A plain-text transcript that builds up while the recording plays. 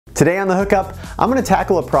Today on The Hookup, I'm going to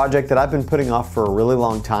tackle a project that I've been putting off for a really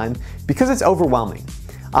long time because it's overwhelming.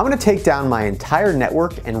 I'm going to take down my entire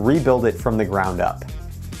network and rebuild it from the ground up.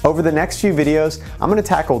 Over the next few videos, I'm going to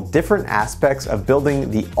tackle different aspects of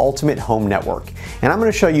building the ultimate home network, and I'm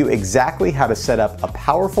going to show you exactly how to set up a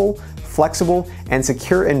powerful, flexible, and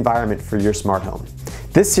secure environment for your smart home.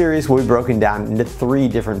 This series will be broken down into 3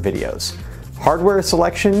 different videos: hardware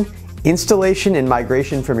selection, installation and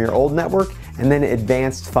migration from your old network, and then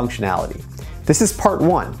advanced functionality. This is part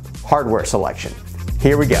 1, hardware selection.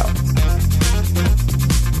 Here we go.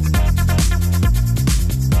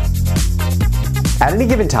 At any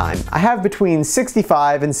given time, I have between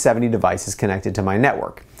 65 and 70 devices connected to my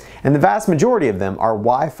network, and the vast majority of them are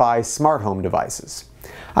Wi-Fi smart home devices.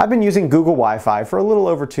 I've been using Google Wi-Fi for a little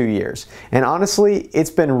over 2 years, and honestly,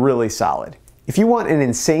 it's been really solid. If you want an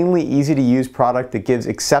insanely easy to use product that gives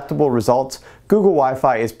acceptable results, Google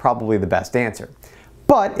Wi-Fi is probably the best answer.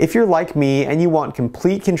 But if you're like me and you want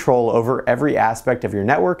complete control over every aspect of your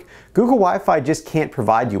network, Google Wi-Fi just can't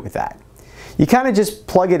provide you with that. You kind of just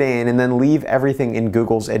plug it in and then leave everything in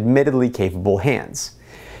Google's admittedly capable hands.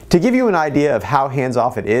 To give you an idea of how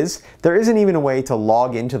hands-off it is, there isn't even a way to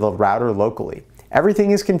log into the router locally.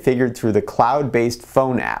 Everything is configured through the cloud-based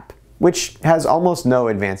phone app, which has almost no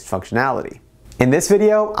advanced functionality. In this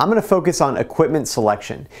video, I'm going to focus on equipment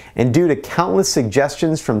selection, and due to countless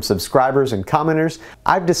suggestions from subscribers and commenters,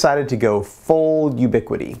 I've decided to go full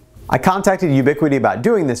Ubiquiti. I contacted Ubiquiti about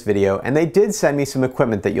doing this video, and they did send me some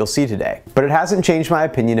equipment that you'll see today, but it hasn't changed my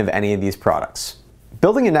opinion of any of these products.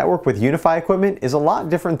 Building a network with UniFi equipment is a lot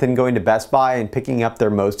different than going to Best Buy and picking up their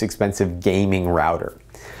most expensive gaming router.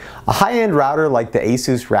 A high-end router like the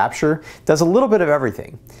Asus Rapture does a little bit of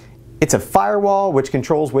everything. It's a firewall which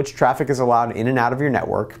controls which traffic is allowed in and out of your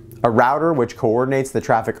network, a router which coordinates the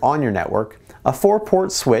traffic on your network, a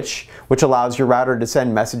 4-port switch which allows your router to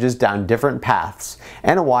send messages down different paths,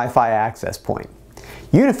 and a Wi-Fi access point.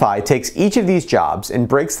 UniFi takes each of these jobs and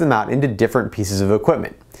breaks them out into different pieces of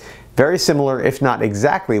equipment. Very similar, if not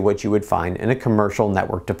exactly, what you would find in a commercial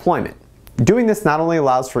network deployment. Doing this not only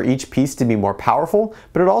allows for each piece to be more powerful,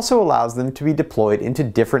 but it also allows them to be deployed into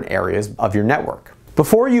different areas of your network.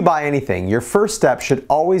 Before you buy anything, your first step should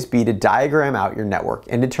always be to diagram out your network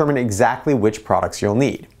and determine exactly which products you'll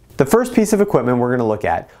need. The first piece of equipment we're going to look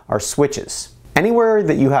at are switches. Anywhere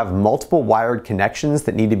that you have multiple wired connections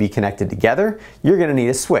that need to be connected together, you're going to need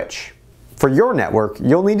a switch. For your network,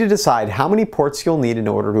 you'll need to decide how many ports you'll need in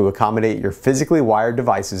order to accommodate your physically wired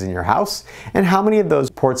devices in your house, and how many of those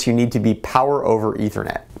ports you need to be Power over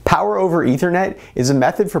Ethernet. Power over Ethernet is a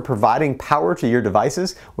method for providing power to your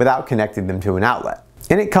devices without connecting them to an outlet.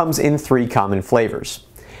 And it comes in 3 common flavors: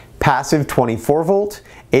 passive 24 volt,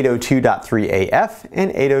 802.3AF,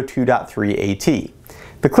 and 802.3AT.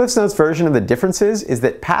 The CliffsNotes version of the differences is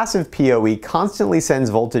that passive PoE constantly sends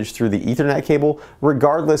voltage through the Ethernet cable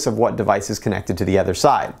regardless of what device is connected to the other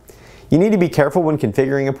side. You need to be careful when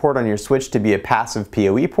configuring a port on your switch to be a passive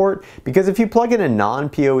PoE port, because if you plug in a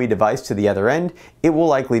non-PoE device to the other end, it will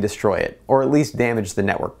likely destroy it, or at least damage the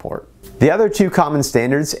network port. The other 2 common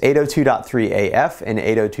standards, 802.3AF and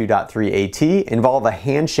 802.3AT, involve a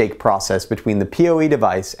handshake process between the PoE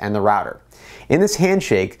device and the router. In this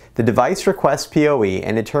handshake, the device requests PoE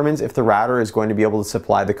and determines if the router is going to be able to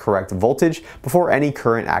supply the correct voltage before any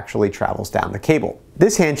current actually travels down the cable.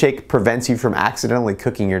 This handshake prevents you from accidentally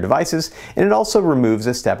cooking your devices, and it also removes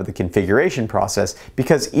a step of the configuration process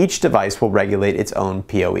because each device will regulate its own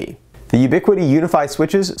PoE. The Ubiquiti UniFi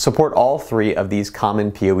switches support all 3 of these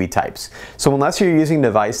common PoE types, so unless you're using a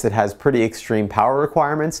device that has pretty extreme power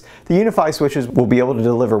requirements, the UniFi switches will be able to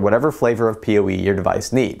deliver whatever flavor of PoE your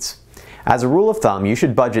device needs. As a rule of thumb, you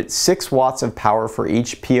should budget 6 watts of power for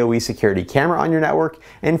each PoE security camera on your network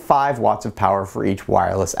and 5 watts of power for each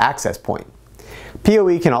wireless access point.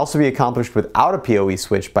 PoE can also be accomplished without a PoE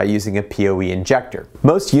switch by using a PoE injector.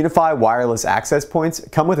 Most UniFi wireless access points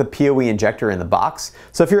come with a PoE injector in the box,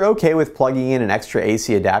 so if you're okay with plugging in an extra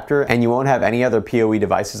AC adapter and you won't have any other PoE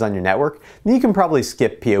devices on your network, then you can probably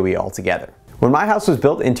skip PoE altogether. When my house was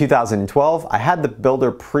built in 2012, I had the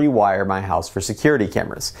builder pre-wire my house for security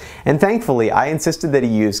cameras, and thankfully I insisted that he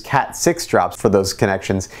use Cat6 drops for those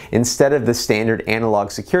connections instead of the standard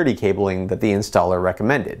analog security cabling that the installer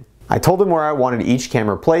recommended. I told him where I wanted each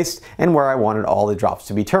camera placed and where I wanted all the drops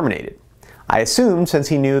to be terminated. I assumed, since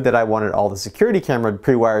he knew that I wanted all the security camera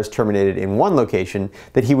pre-wires terminated in one location,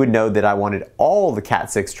 that he would know that I wanted all the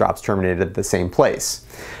Cat6 drops terminated at the same place.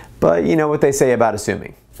 But you know what they say about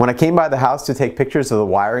assuming. When I came by the house to take pictures of the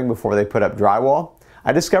wiring before they put up drywall,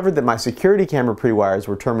 I discovered that my security camera pre-wires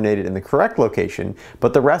were terminated in the correct location,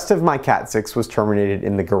 but the rest of my Cat6 was terminated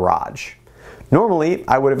in the garage. Normally,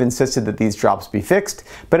 I would have insisted that these drops be fixed,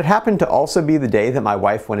 but it happened to also be the day that my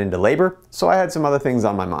wife went into labor, so I had some other things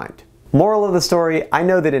on my mind. Moral of the story, I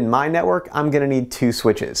know that in my network, I'm going to need 2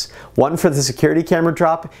 switches, one for the security camera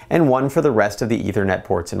drop and one for the rest of the Ethernet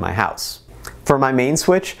ports in my house. For my main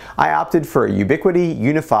switch, I opted for a Ubiquiti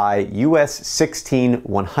UniFi US16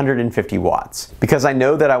 150 watts, because I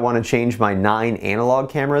know that I want to change my 9 analog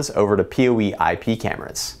cameras over to PoE IP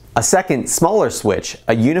cameras. A second, smaller switch,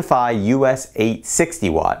 a UniFi US8 60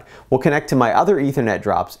 watt, will connect to my other Ethernet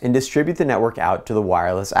drops and distribute the network out to the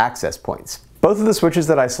wireless access points. Both of the switches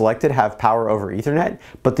that I selected have power over Ethernet,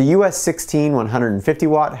 but the US16 150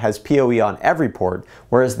 watt has PoE on every port,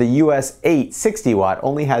 whereas the US8 60 watt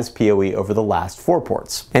only has PoE over the last 4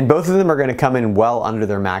 ports. And both of them are going to come in well under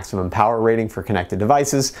their maximum power rating for connected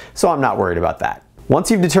devices, so I'm not worried about that. Once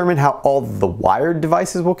you've determined how all the wired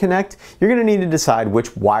devices will connect, you're going to need to decide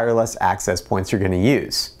which wireless access points you're going to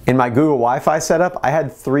use. In my Google Wi-Fi setup, I had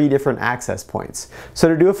 3 different access points. So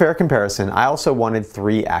to do a fair comparison, I also wanted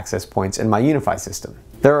 3 access points in my UniFi system.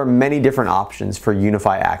 There are many different options for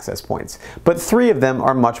UniFi access points, but 3 of them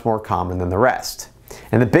are much more common than the rest.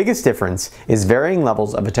 And the biggest difference is varying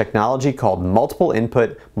levels of a technology called multiple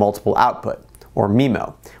input, multiple output, or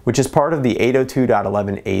MIMO, which is part of the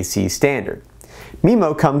 802.11ac standard.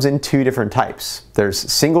 MIMO comes in 2 different types. There's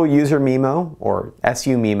single-user MIMO, or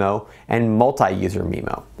su-mimo, and multi-user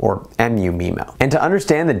MIMO, or mu-mimo. And to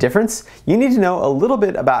understand the difference, you need to know a little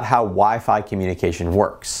bit about how Wi-Fi communication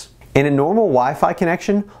works. In a normal Wi-Fi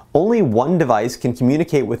connection, only one device can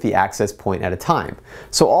communicate with the access point at a time,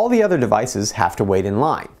 so all the other devices have to wait in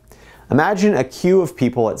line. Imagine a queue of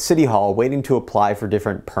people at City Hall waiting to apply for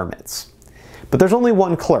different permits. But there's only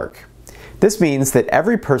one clerk. This means that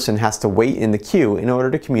every person has to wait in the queue in order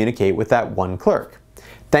to communicate with that one clerk.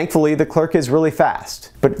 Thankfully, the clerk is really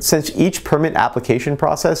fast, but since each permit application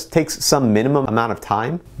process takes some minimum amount of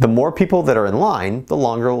time, the more people that are in line, the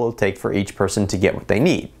longer it will take for each person to get what they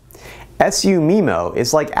need. su-mimo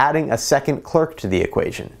is like adding a second clerk to the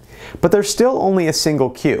equation, but there's still only a single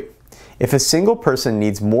queue. If a single person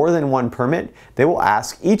needs more than one permit, they will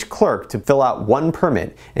ask each clerk to fill out one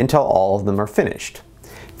permit until all of them are finished.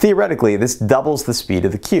 Theoretically, this doubles the speed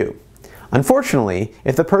of the queue. Unfortunately,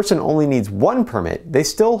 if the person only needs one permit, they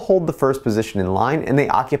still hold the first position in line and they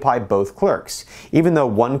occupy both clerks, even though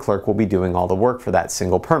one clerk will be doing all the work for that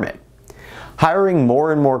single permit. Hiring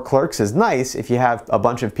more and more clerks is nice if you have a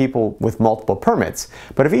bunch of people with multiple permits,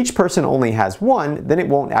 but if each person only has one, then it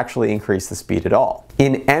won't actually increase the speed at all.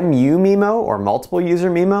 In mu-mimo, or multiple user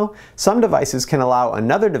MIMO, some devices can allow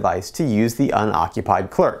another device to use the unoccupied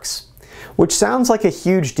clerks, which sounds like a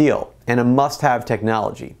huge deal and a must-have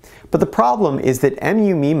technology. But the problem is that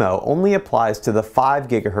mu-mimo only applies to the 5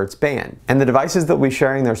 GHz band, and the devices that will be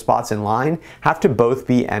sharing their spots in line have to both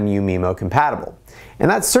be mu-mimo compatible. And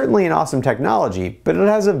that's certainly an awesome technology, but it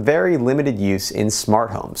has a very limited use in smart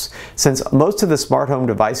homes, since most of the smart home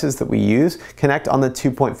devices that we use connect on the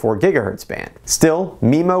 2.4 GHz band. Still,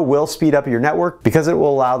 MIMO will speed up your network because it will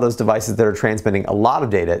allow those devices that are transmitting a lot of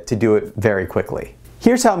data to do it very quickly.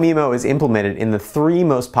 Here's how MIMO is implemented in the 3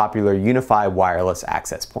 most popular UniFi wireless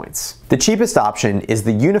access points. The cheapest option is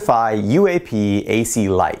the UniFi UAP AC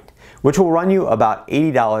Lite, which will run you about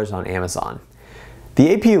 $80 on Amazon.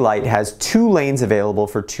 The AP Lite has 2 lanes available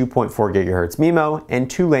for 2.4 GHz MIMO and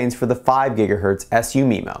 2 lanes for the 5 GHz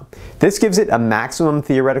su-mimo. This gives it a maximum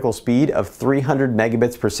theoretical speed of 300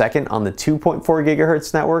 megabits per second on the 2.4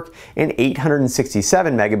 GHz network and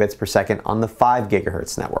 867 megabits per second on the 5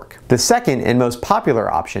 GHz network. The second and most popular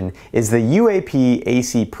option is the UAP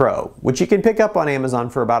AC Pro, which you can pick up on Amazon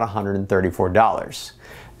for about $134.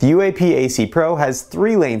 The UAP AC Pro has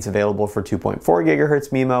 3 lanes available for 2.4 GHz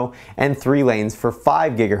MIMO and 3 lanes for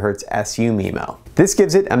 5 GHz su-mimo. This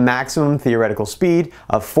gives it a maximum theoretical speed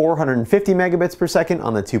of 450 megabits per second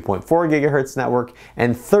on the 2.4 GHz network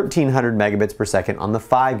and 1300 megabits per second on the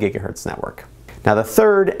 5 GHz network. Now the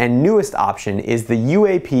third and newest option is the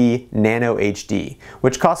UAP Nano HD,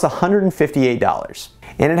 which costs $158.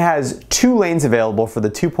 And it has 2 lanes available for the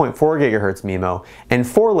 2.4 GHz MIMO and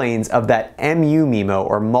 4 lanes of that mu-mimo,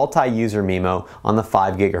 or multi-user MIMO, on the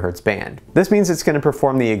 5 GHz band. This means it's going to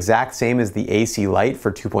perform the exact same as the AC Lite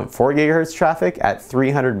for 2.4 GHz traffic at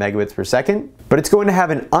 300 megabits per second, but it's going to have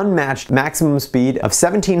an unmatched maximum speed of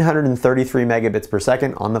 1733 megabits per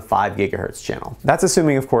second on the 5 GHz channel. That's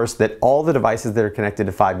assuming, of course, that all the devices that are connected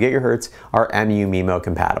to 5 GHz are mu-mimo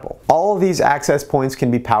compatible. All of these access points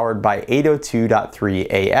can be powered by 802.3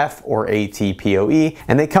 AF or AT PoE,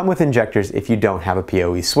 and they come with injectors if you don't have a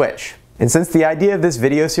PoE switch. And since the idea of this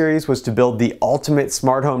video series was to build the ultimate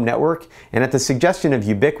smart home network, and at the suggestion of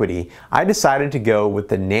Ubiquiti, I decided to go with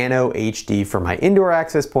the Nano HD for my indoor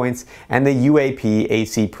access points and the UAP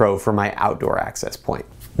AC Pro for my outdoor access point.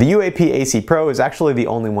 The UAP AC Pro is actually the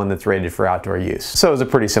only one that's rated for outdoor use, so it was a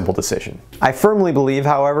pretty simple decision. I firmly believe,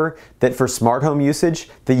 however, that for smart home usage,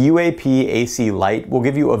 the UAP AC Lite will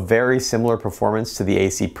give you a very similar performance to the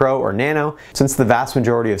AC Pro or Nano, since the vast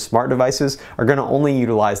majority of smart devices are going to only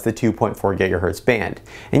utilize the 2.4 GHz band,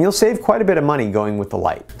 and you'll save quite a bit of money going with the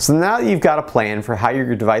Lite. So now that you've got a plan for how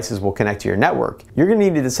your devices will connect to your network, you're going to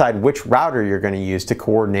need to decide which router you're going to use to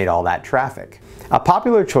coordinate all that traffic. A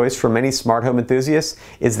popular choice for many smart home enthusiasts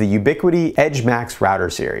is the Ubiquiti Edge Max router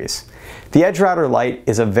series. The Edge Router Lite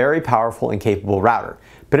is a very powerful and capable router,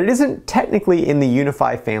 but it isn't technically in the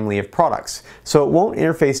UniFi family of products, so it won't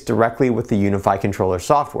interface directly with the UniFi controller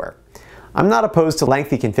software. I'm not opposed to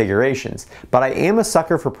lengthy configurations, but I am a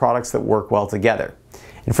sucker for products that work well together.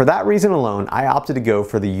 And for that reason alone, I opted to go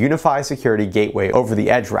for the UniFi Security Gateway over the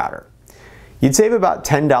Edge Router. You'd save about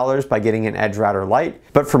 $10 by getting an Edge Router Lite,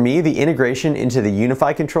 but for me, the integration into the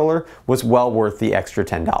UniFi controller was well worth the extra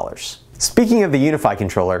 $10. Speaking of the UniFi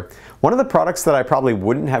controller, one of the products that I probably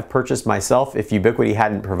wouldn't have purchased myself if Ubiquiti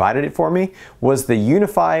hadn't provided it for me was the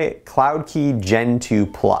UniFi CloudKey Gen 2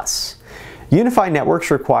 Plus. UniFi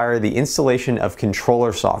networks require the installation of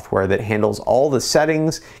controller software that handles all the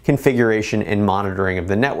settings, configuration, and monitoring of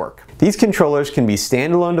the network. These controllers can be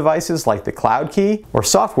standalone devices like the CloudKey, or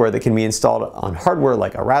software that can be installed on hardware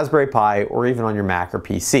like a Raspberry Pi or even on your Mac or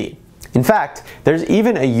PC. In fact, there's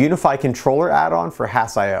even a UniFi controller add-on for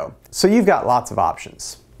HAS.io, so you've got lots of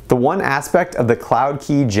options. The one aspect of the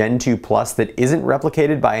CloudKey Gen 2 Plus that isn't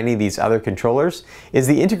replicated by any of these other controllers is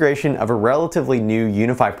the integration of a relatively new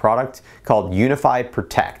UniFi product called UniFi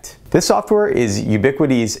Protect. This software is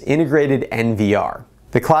Ubiquiti's integrated NVR.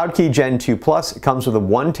 The CloudKey Gen 2 Plus comes with a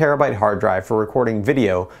 1 TB hard drive for recording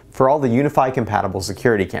video for all the UniFi compatible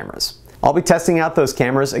security cameras. I'll be testing out those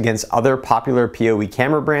cameras against other popular PoE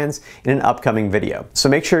camera brands in an upcoming video, so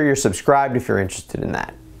make sure you're subscribed if you're interested in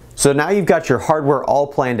that. So now you've got your hardware all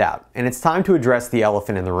planned out, and it's time to address the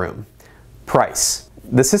elephant in the room: price.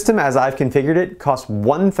 The system as I've configured it costs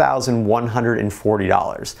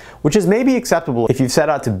 $1,140, which is maybe acceptable if you've set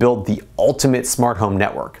out to build the ultimate smart home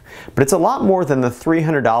network, but it's a lot more than the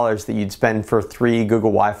 $300 that you'd spend for 3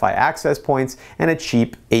 Google Wi-Fi access points and a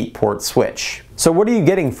cheap 8-port switch. So what are you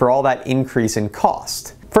getting for all that increase in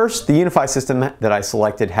cost? First, the UniFi system that I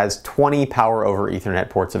selected has 20 Power over Ethernet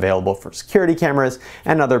ports available for security cameras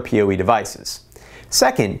and other PoE devices.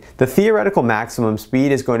 Second, the theoretical maximum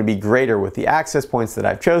speed is going to be greater with the access points that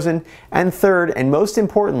I've chosen. And third, and most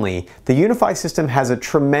importantly, the UniFi system has a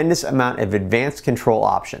tremendous amount of advanced control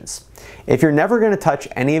options. If you're never going to touch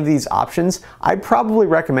any of these options, I'd probably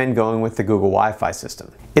recommend going with the Google Wi-Fi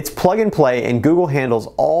system. It's plug and play, and Google handles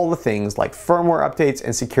all the things like firmware updates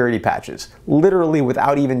and security patches, literally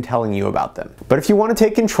without even telling you about them. But if you want to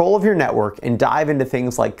take control of your network and dive into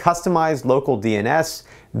things like customized local DNS,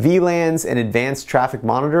 VLANs, and advanced traffic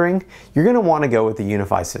monitoring, you're going to want to go with the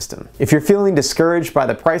UniFi system. If you're feeling discouraged by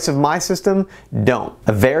the price of my system, don't.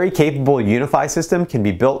 A very capable UniFi system can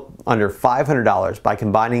be built under $500 by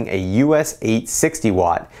combining a US 8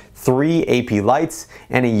 60-watt, 3 AP lights,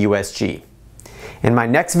 and a USG. In my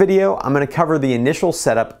next video, I'm going to cover the initial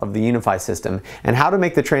setup of the UniFi system and how to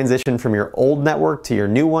make the transition from your old network to your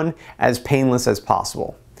new one as painless as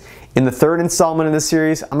possible. In the third installment in this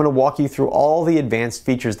series, I'm going to walk you through all the advanced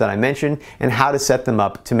features that I mentioned and how to set them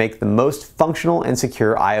up to make the most functional and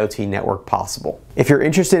secure IoT network possible. If you're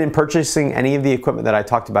interested in purchasing any of the equipment that I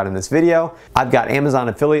talked about in this video, I've got Amazon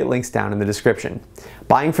affiliate links down in the description.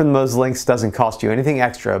 Buying from those links doesn't cost you anything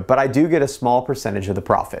extra, but I do get a small percentage of the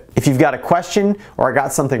profit. If you've got a question or I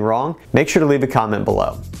got something wrong, make sure to leave a comment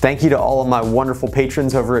below. Thank you to all of my wonderful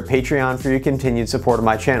patrons over at Patreon for your continued support of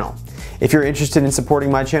my channel. If you're interested in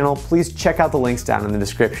supporting my channel, please check out the links down in the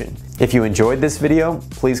description. If you enjoyed this video,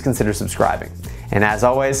 please consider subscribing. And as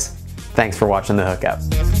always, thanks for watching The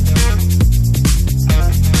Hookup.